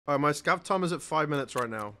All right, my scav time is at 5 minutes right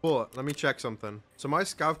now. But let me check something. So my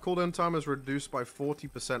scav cooldown time is reduced by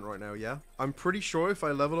 40% right now, yeah? I'm pretty sure if I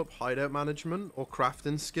level up hideout management or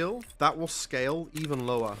crafting skill, that will scale even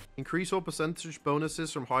lower. Increase all percentage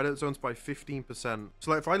bonuses from hideout zones by 15%. So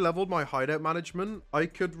like if I leveled my hideout management, I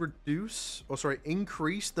could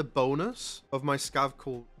increase the bonus of my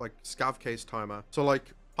scav case timer. So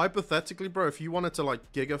like hypothetically, bro, if you wanted to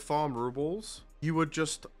like giga farm rubles, you would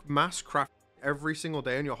just mass craft every single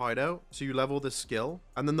day in your hideout, so you level this skill,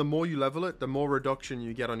 and then the more you level it, the more reduction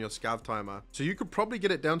you get on your scav timer. So you could probably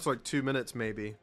get it down to like 2 minutes maybe.